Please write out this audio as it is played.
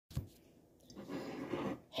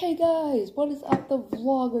Hey guys, what is up? The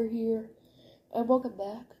Vlogger here, and welcome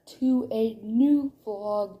back to a new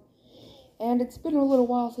vlog. And it's been a little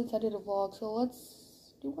while since I did a vlog, so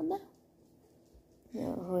let's do one now.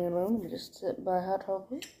 Yeah, let me just sit by hot tub.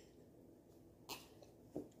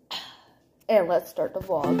 And let's start the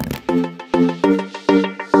vlog.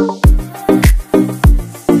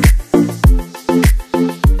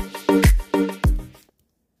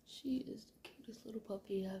 She is the cutest little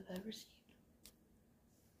puppy I've ever seen.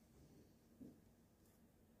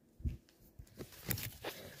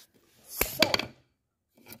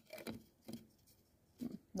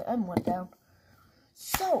 The M went down.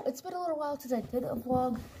 So, it's been a little while since I did a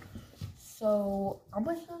vlog. So, I'm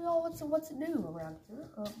going to show y'all what's new around here.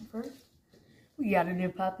 First, we got a new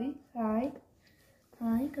puppy. Hi.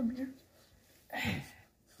 Hi, come here.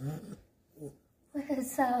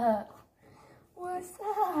 What's up? What's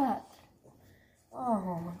up?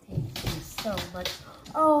 Oh, thank you so much.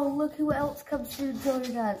 Oh, look who else comes through and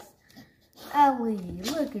join us. Ellie,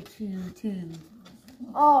 look at you too.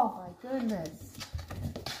 Oh my goodness.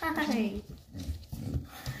 Hi.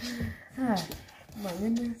 Hi. My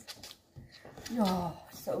goodness. Oh,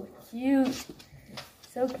 so cute.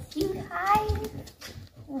 So cute. Hi.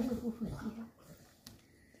 Ooh, yeah.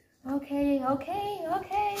 Okay.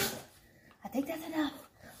 I think that's enough.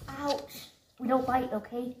 Ouch. We don't bite,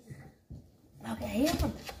 okay? Okay.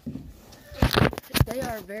 They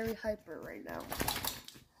are very hyper right now.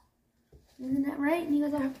 Isn't that right? You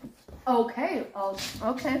guys are okay. Oh,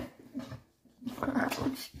 okay.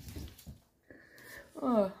 Ouch.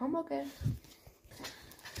 Oh, I'm okay.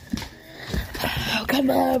 Oh, come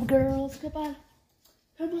on, girls. Come on.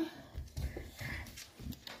 Come on.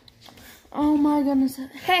 Oh my goodness.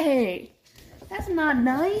 Hey, that's not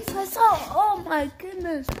nice. Oh my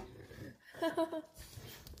goodness.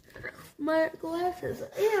 My glasses.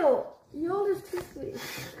 Ew. Y'all just too sweet.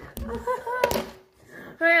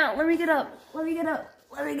 Alright, let me get up. My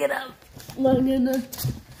goodness.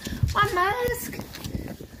 My mask.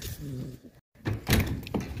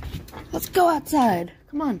 Let's go outside.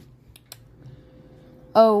 Come on.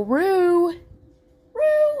 Oh, Roo.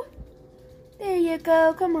 There you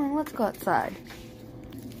go. Come on, let's go outside.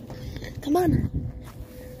 Come on.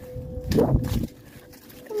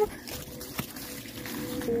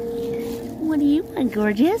 What do you want,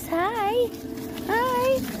 gorgeous? Hi.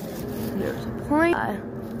 There's a plane.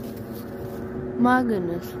 My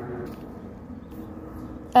goodness.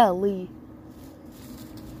 Ellie.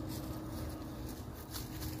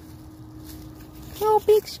 Oh,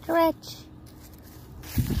 big stretch.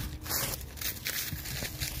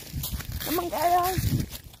 Come on, guys.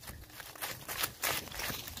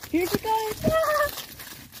 Here she goes. Ah!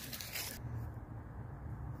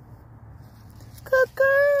 Good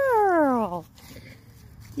girl.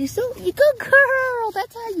 You good girl.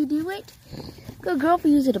 That's how you do it. Good girl for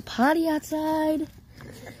using a potty outside.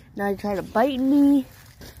 Now you're trying to bite me.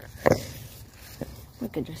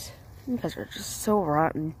 Look at this. You guys are just so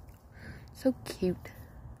rotten. So cute.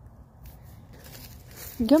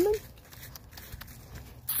 You coming?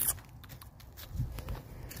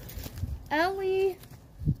 Ellie,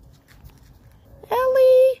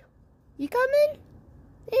 you coming?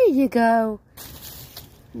 There you go.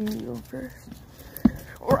 You go first.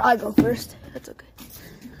 Or I go first. That's okay.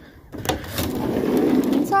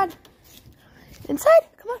 Inside.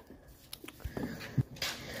 Come on.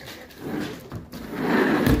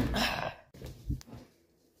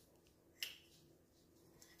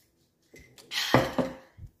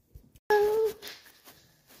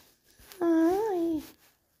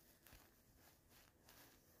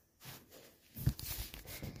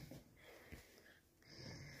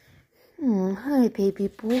 Hi, baby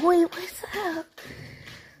boy. What's up?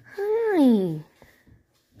 Hi.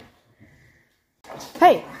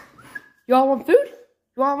 Hey, y'all want food?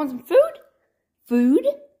 You all want some food? Food?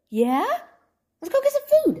 Yeah? Let's go get some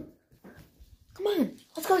food. Come on,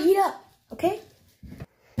 let's go heat up, okay?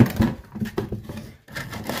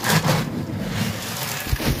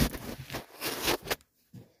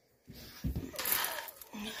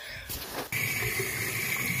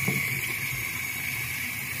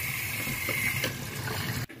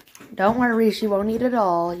 Don't worry, she won't eat it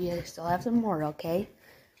all. You still have some more, okay?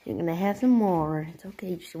 You're gonna have some more. It's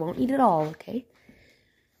okay. She won't eat it all, okay?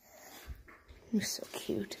 You're so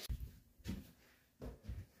cute.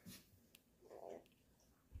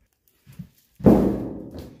 Oh,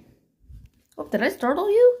 did I startle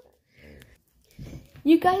you?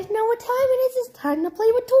 You guys know what time it is. It's time to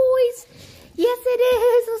play with toys. Yes, it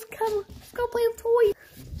is. Let's go play with toys.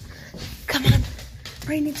 Come on,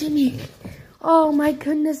 bring it to me. Oh my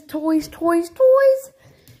goodness, toys. Go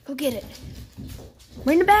get it.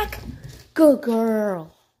 Bring it back. Good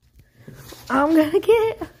girl. I'm gonna get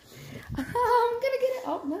it.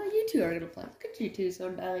 Oh, no, you two are gonna play. Look at you two, so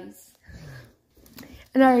nice.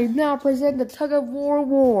 And I now present the tug of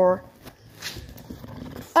war.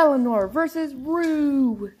 Eleanor versus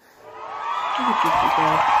Rue. Look at you two go.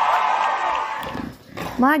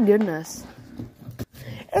 My goodness.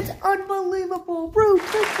 It's unbelievable. Rue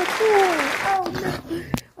takes the floor. Oh, no.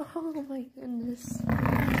 Oh, my goodness.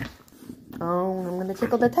 Oh, I'm gonna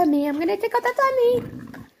tickle the tummy. I'm gonna tickle the tummy.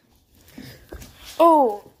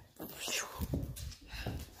 Oh.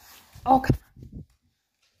 Okay.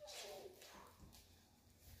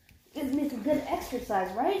 Gives me some good exercise,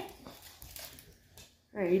 right?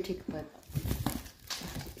 Alright, you take a bite.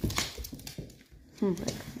 My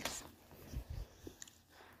goodness.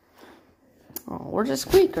 Oh, where's the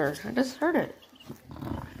squeaker? I just heard it.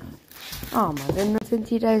 Oh my goodness, since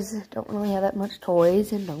you guys don't really have that much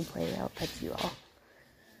toys and don't play, I'll pet you all.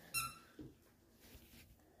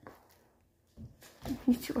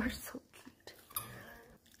 You two are so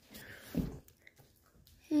cute.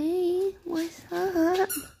 Hey, what's up?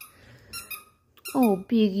 Oh,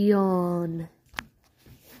 big yawn.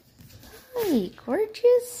 Hi,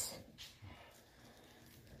 gorgeous.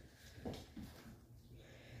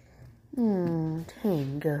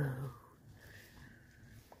 Tango.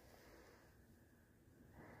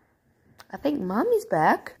 I think Mommy's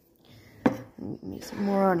back. Get me some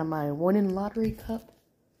more on my winning lottery cup.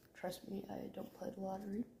 Trust me, I don't play the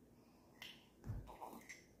lottery.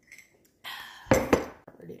 I'm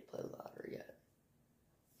not ready to play the lottery yet.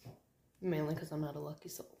 Mainly because I'm not a lucky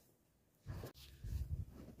soul.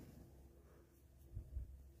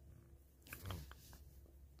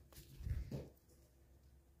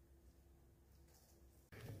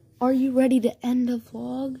 Are you ready to end the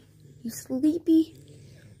vlog? You sleepy?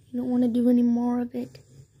 You don't want to do any more of it?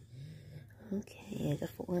 Okay, I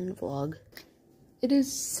guess we'll end the vlog. It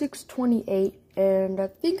is 6:28, and I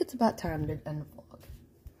think it's about time to end the vlog.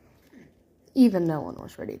 Even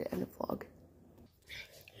Eleanor's ready to end the vlog.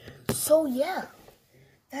 So yeah,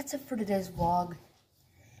 that's it for today's vlog.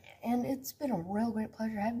 And it's been a real great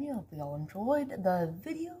pleasure having you. I hope you all enjoyed the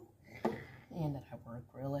video, and that I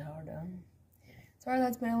worked really hard on. Sorry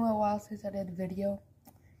that's been a little while since I did a video.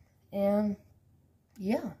 And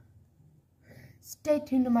yeah, stay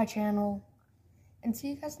tuned to my channel, and see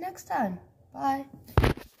you guys next time. Bye.